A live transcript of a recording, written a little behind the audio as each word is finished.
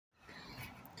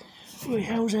Right,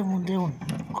 how's everyone doing?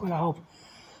 Good, I hope.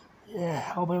 Yeah,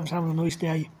 I hope everyone's having a nice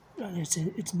day. And it's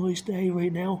a nice day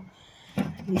right now.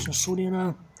 Nice and sunny and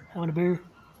all. Having a beer.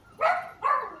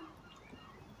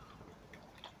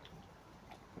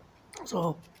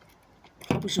 So,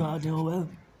 hope you're all doing well.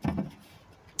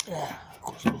 Yeah,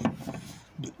 good stuff.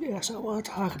 But yeah, so I want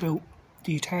to talk about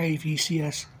the Atari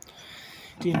VCS,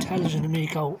 the Intelligent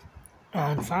Amico,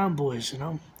 and fanboys, you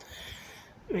know.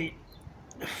 Right,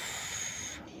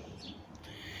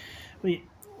 right.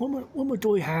 I'm a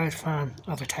die-hard fan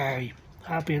of Atari.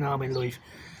 Have been all my life,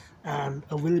 and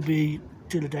I will be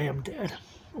till the day I'm dead.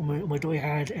 I'm a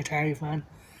die-hard Atari fan.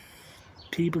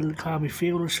 People call me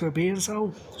foolish for being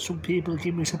so. Some people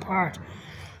give me support,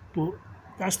 but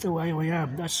that's the way I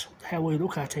am. That's how I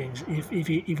look at things. If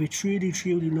you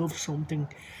truly love something,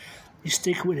 you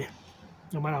stick with it,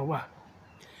 no matter what.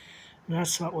 And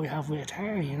that's what I have with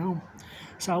Atari, you know.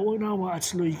 So I know what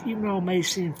it's like, even though it may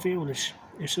seem foolish.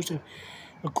 It's just a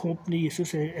company, it's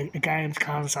just a games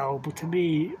console, but to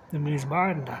me, it means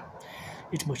more than that.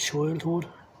 It's my childhood,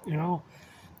 you know.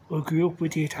 I grew up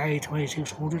with the Atari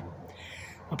 2600.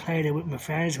 I played it with my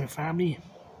friends, my family.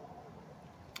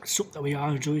 Something that we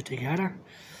all enjoyed together.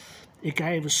 It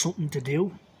gave us something to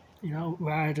do, you know,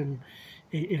 rather than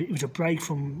it was a break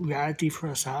from reality for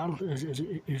us all.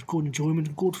 It was good enjoyment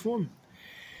and good fun.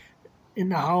 In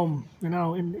the home, you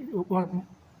know,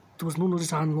 there was none of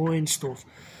this online stuff.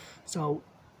 So,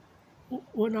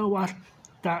 I know what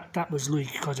that was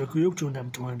like because I grew up during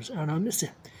them times and I miss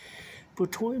it.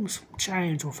 But times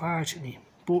change, unfortunately.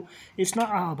 But it's not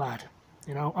all bad.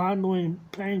 You know, online,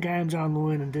 playing games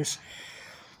online and this,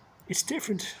 it's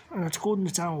different and it's good in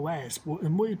its own ways. But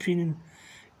in my opinion,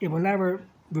 it will never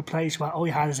replace what I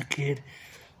had as a kid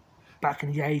back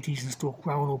in the 80s and stuff,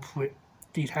 growing up with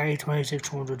the Atari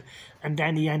 2600 and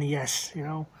then the NES, you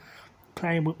know,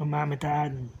 playing with my mum and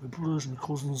dad and my brothers and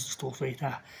cousins and stuff like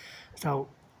that. So,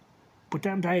 but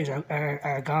them days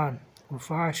are gone,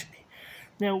 unfortunately.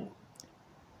 Now,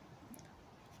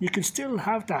 you can still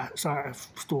have that sort of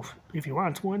stuff if you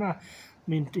want. Why not? I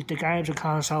mean, the games and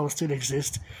consoles still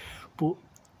exist, but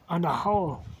on the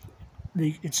whole,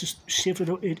 like it's just shifted.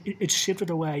 It's shifted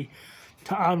away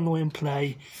to online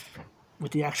play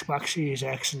with the Xbox Series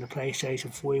X and the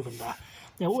PlayStation 5 and that.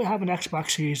 Now I have an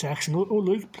Xbox Series X and I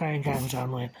like playing games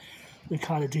online, like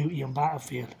Call of Duty and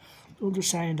Battlefield. I'm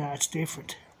just saying that it's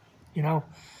different, you know,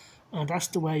 and that's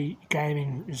the way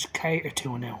gaming is catered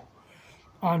to now.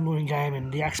 Online gaming,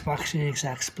 the Xbox Series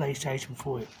X, PlayStation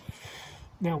 5.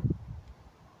 Now,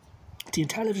 the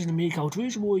Intelligent Amico, the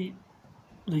reason why,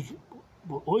 like,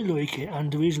 well, I like it,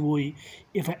 and the reason why,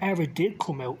 if it ever did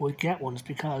come out, I'd get one is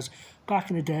because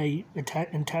back in the day,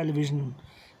 Intellivision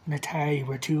and Atari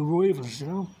were two rivals, you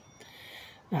know,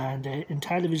 and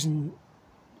Intellivision,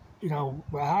 you know,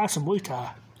 were awesome like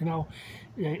that, you know.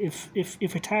 If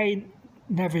Atari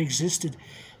never existed,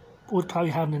 would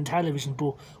probably have an Intellivision,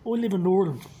 but I live in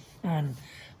Ireland, and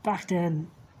back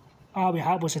then all we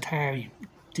had was Atari.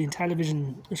 The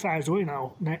Intellivision, as far as I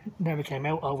know, never came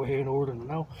out over here in Ireland, you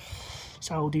know.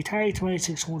 So the Atari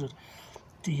 2600,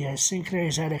 the Sinclair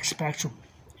ZX Spectrum,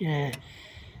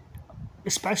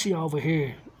 especially over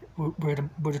here,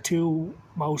 were the two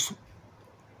most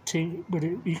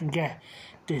you can get.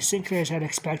 The Sinclair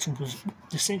ZX Spectrum was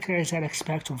the Sinclair ZX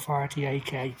Spectrum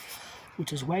 48K,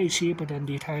 which is way cheaper than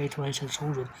the Atari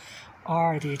 2600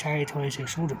 or the Atari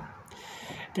 2600.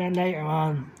 Then later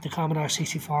on, the Commodore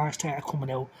 64 started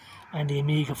coming out and the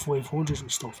Amiga 500s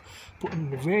and stuff. But in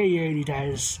the very early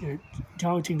days, the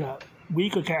only thing that we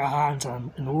could get our hands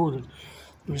on in Ireland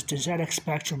was the ZX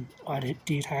Spectrum or the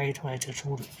Atari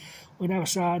 2600. We never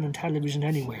saw it on television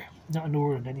anywhere, not in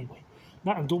Ireland anyway,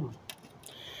 not in Dublin.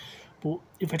 But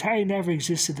if Atari never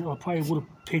existed, I probably would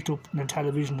have picked up on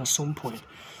television at some point.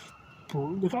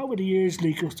 But like over the years,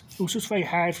 like it was just very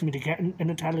hard for me to get in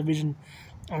the television,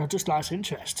 and I just lost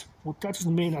interest. But that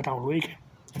doesn't mean I don't like it,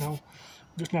 you know.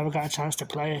 I just never got a chance to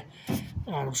play it,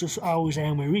 and it was just always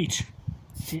out of my reach.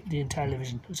 The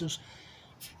television, I just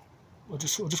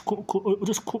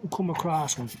couldn't come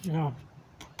across one, you know.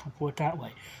 Put it that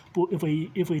way. But if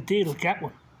I did, I'd get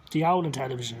one. The old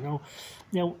television, you know.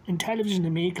 Now in Television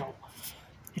Amico,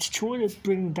 it's trying to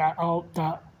bring that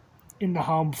in the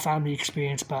home family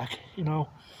experience back, you know,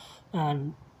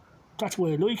 and that's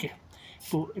why I like it.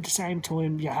 But at the same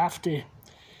time, you have to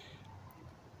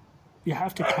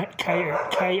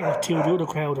cater to the other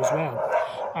crowd as well.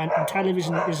 And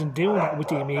television isn't doing that with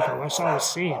the Amigo, that's all it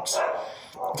seems.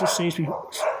 It just seems to be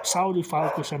solely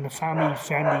focused on the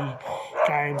family-friendly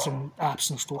games and apps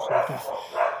and stuff like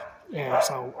that.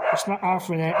 So it's not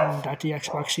offering anything that the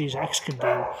Xbox Series X can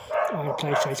do, or the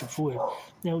PlayStation 5.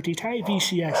 Now, the Atari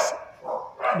VCS,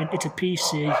 I mean, it's a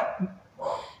PC.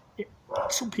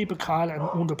 Some people call it an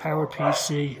underpowered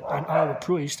PC and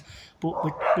overpriced, but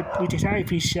with the Atari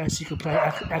VCS you can play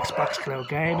Xbox Cloud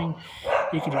Gaming,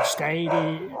 you can do Stadia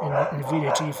and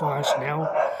NVIDIA GeForce now,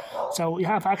 so you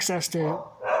have access to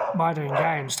modern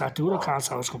games that the other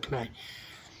consoles can play.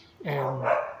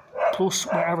 Plus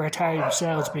whatever Atari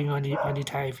themselves being on the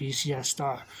Atari VCS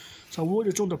store. So while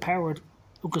it's underpowered,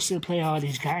 we can still play all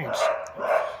these games,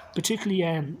 particularly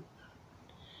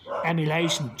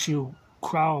emulation through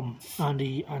Chrome on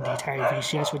the Atari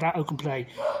VCS. With that I can play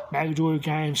Mega Drive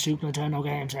games, Super Nintendo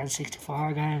games,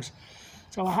 N64 games.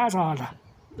 So it has all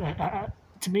that.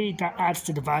 To me, that adds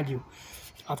to the value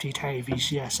of the Atari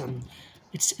VCS, and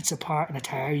it's a part of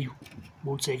Atari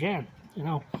once again, you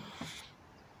know.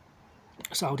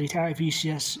 So the Atari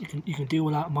VCS, you can do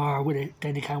a lot more with it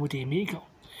than you can with the Amico.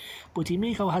 But the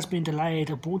Amico has been delayed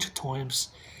a bunch of times,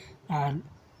 and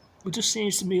it just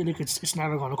seems to me like it's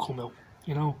never going to come out,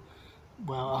 you know.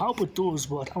 Well, I hope it does,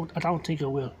 but I don't think it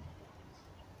will.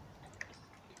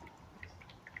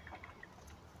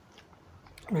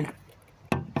 Like,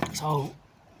 so,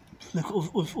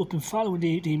 look, we've been following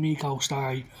the Amico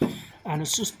story, and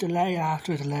it's just delay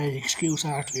after delay, excuse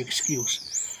after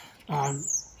excuse. And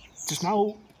there's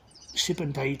no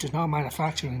shipping date, there's no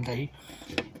manufacturing date.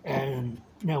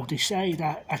 Now, they say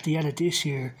that at the end of this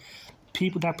year,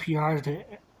 people that pre-ordered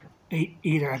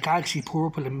either a Galaxy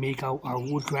Purple Amico or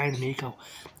Wood Grain Amico,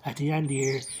 at the end of the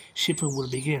year, shipping will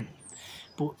begin.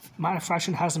 But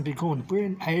manufacturing hasn't begun. We're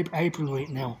in April right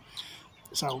now.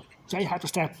 So they have to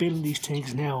start building these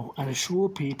things now and assure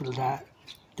people that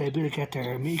they will get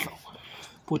their Amico.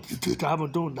 But they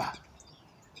haven't done that.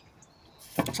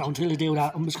 So until they do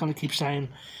that, I'm just going to keep saying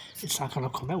it's not going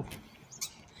to come out.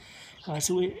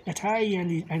 So Atari and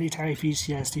the Atari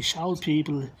VCS, they showed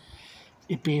people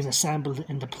it being assembled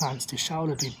in the plants. They showed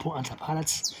it being put onto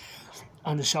pallets,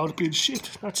 and they showed it being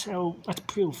shipped. That's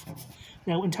proof.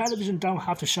 Now, in television, don't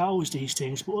have to show us these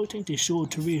things, but I think they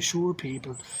should, to reassure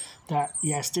people that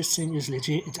yes, this thing is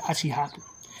legit. It's actually happened.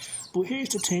 But here's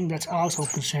the thing that's also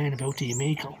concerning about the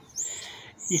Amico.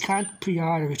 You can't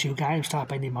pre-order it through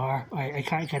GameStop anymore. I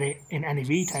can't get it in any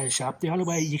retail shop. The only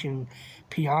way you can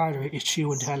pre-order it is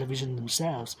through television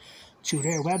themselves, through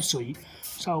their website.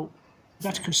 So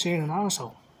that's concerning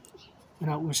also. You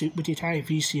know, with the Atari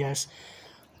VCS,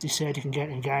 they said you can get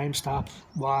it in GameStop,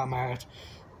 Walmart,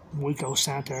 Micro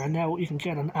Center, and now you can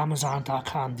get it on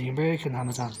Amazon.com, the American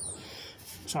Amazon.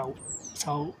 So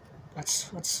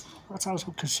that's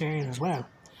also concerning as well.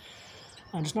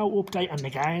 And there's no update on the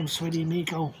games for the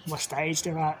Amico, what stage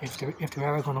they're at, if they're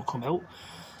ever going to come out.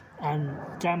 And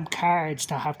them cards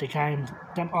that have the game,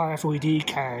 them RFID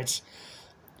cards,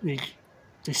 they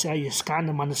say you scan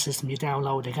them on the system, you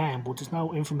download the game, but there's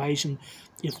no information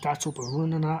if that's up and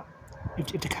running or not, if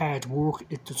the cards work,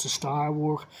 if does the store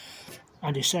work.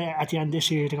 And they say at the end of this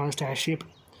year they're going to start shipping.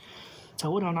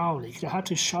 So I don't know, like, they had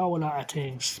to show a lot of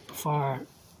things before.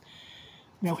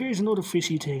 Now here's another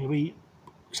fishy thing.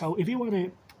 So if you want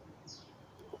to,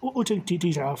 I think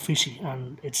these are all fishy,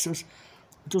 and it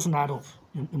doesn't add up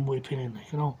in my opinion,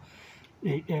 you know.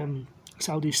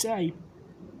 So they say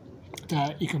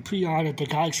that you can pre-order the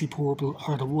Galaxy Purple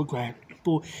or the Wood Grain,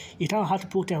 but you don't have to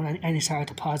put down any sort of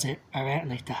deposit or anything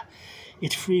like that.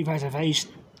 It's free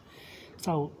reservation.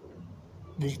 So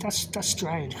that's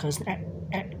strange, because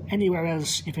anywhere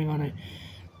else, if you're going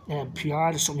to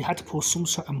pre-order something, you had to put some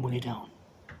sort of money down.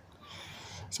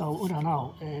 So I don't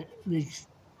know. This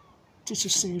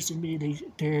just seems to me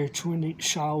like they're trying to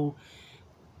show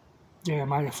their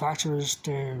manufacturers,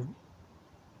 the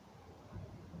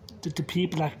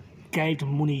people that gave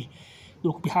them money.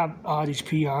 Look, we have all these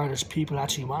pre-orders. People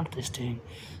actually want this thing,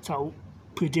 so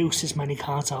produce this many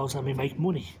consoles and we make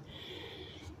money.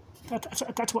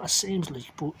 That's what it seems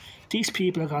like. But these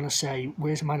people are gonna say,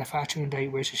 "Where's the manufacturing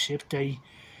date? Where's the ship date?"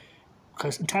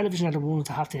 Because in television are the ones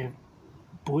that have to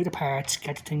buy the parts,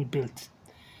 get the thing built.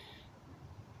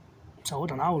 So I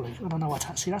don't know what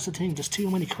to see. That's the thing. There's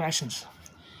too many questions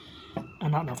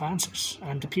and not enough answers.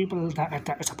 And the people that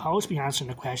are supposed to be answering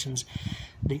the questions,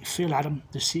 like Phil Adam,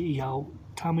 the CEO,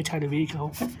 Tommy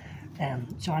Tederico,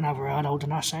 and John Alvarado, they're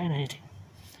not saying anything.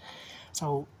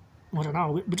 So I don't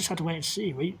know. We just have to wait and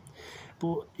see, right?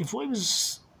 But if I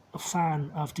was a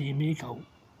fan of the Amico,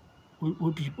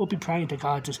 we'd be praying to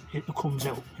God that it comes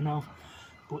out, you know.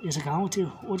 But is it going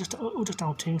to? I just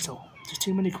don't think so. There's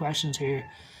too many questions here,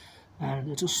 and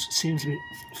it just seems a bit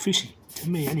fishy to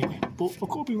me anyway. But I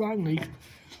could be wrong, like.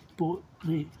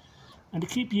 And they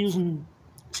keep using,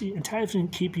 in television,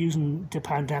 keep using the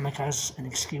pandemic as an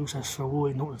excuse as for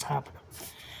why nothing's happening.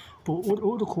 But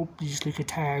other companies like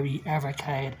Atari,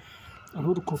 Arcade, and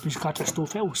other companies got their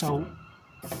stuff out. So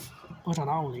I don't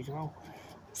know, like, you know.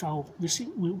 So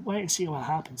we wait and see what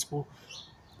happens. But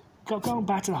going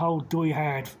back to the whole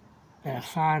die-hard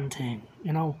fan thing,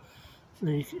 you know,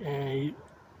 like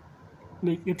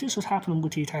if this was happening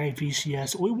with the Atari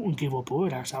VCS, I wouldn't give up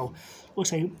either. So I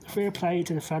say fair play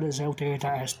to the fellas out there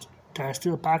that are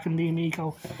still backing the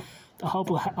amico. I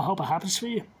hope it happens for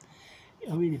you.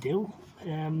 I really do.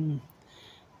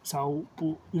 So,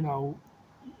 but you know,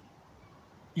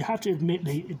 you have to admit,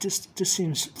 like, it just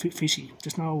seems fishy.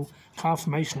 There's no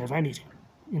confirmation of anything.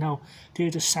 You know, they're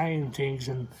just saying things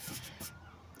and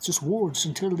it's just words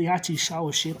until they actually show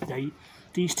a ship date.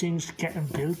 These things getting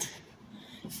built.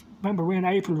 Remember, we're in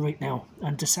April right now,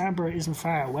 and December isn't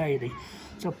far away. Like,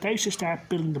 so they should start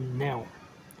building them now.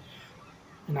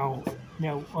 You know,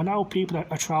 now I know people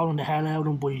are trolling the hell out of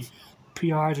them by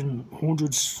PRing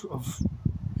hundreds of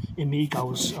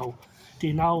amigos, so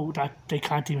they know that they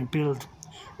can't even build.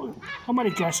 Well, I'm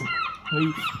only guessing,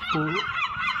 right? But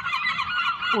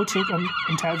I think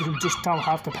Intelligent just don't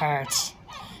have the parts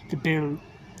to build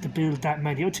that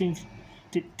many. I think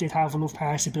they'd have enough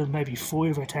parts to build maybe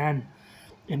 5 or 10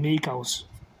 amigos.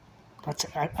 That's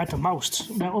at the most.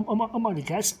 Now I'm only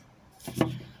guessing.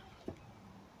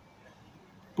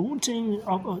 But one thing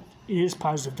is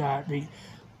positive that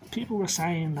people were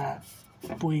saying that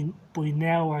by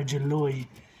now or July,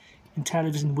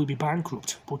 Intellivision will be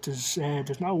bankrupt. But there's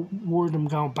no word of them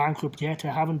going bankrupt yet. They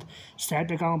haven't said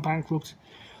they're going bankrupt.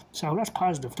 So that's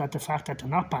positive, that the fact that they're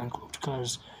not bankrupt,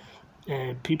 because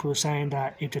people are saying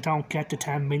that if they don't get the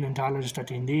 $10 million that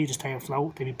they need to stay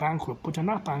afloat, they'll be bankrupt. But they're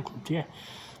not bankrupt yet.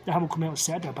 They haven't come out and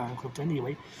said they're bankrupt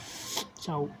anyway.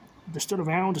 So they're still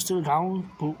around, they're still going.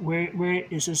 But where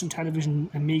is this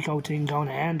Intellivision amico thing going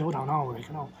to end? I don't know, like,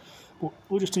 you know. But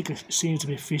I just think it seems a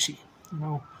bit fishy, you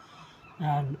know.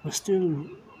 And I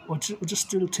just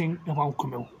still think it won't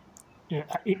come out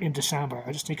in December.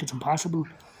 I just think it's impossible.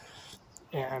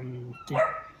 When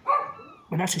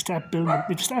they actually start building them,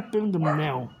 if they start building them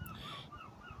now,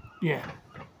 yeah.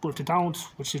 But if they don't,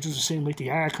 which it doesn't seem like they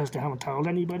are because they haven't told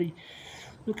anybody,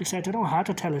 like I said, they don't have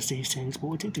to tell us these things,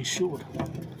 but I think they should.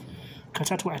 Because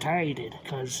that's what Atari did,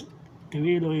 because they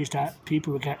realised that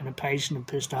people were getting impatient and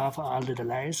pissed off at all the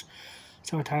delays.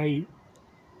 So Atari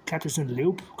kept us in the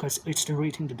loop, because it's the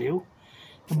right thing to do,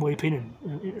 in my opinion.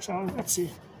 So that's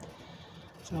it.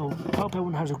 So I hope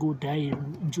everyone has a good day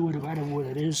and enjoy the weather what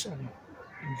it is, and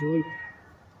enjoy.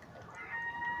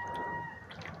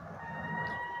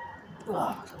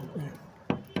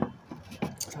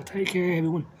 So take care,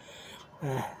 everyone.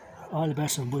 All the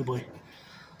best and bye bye.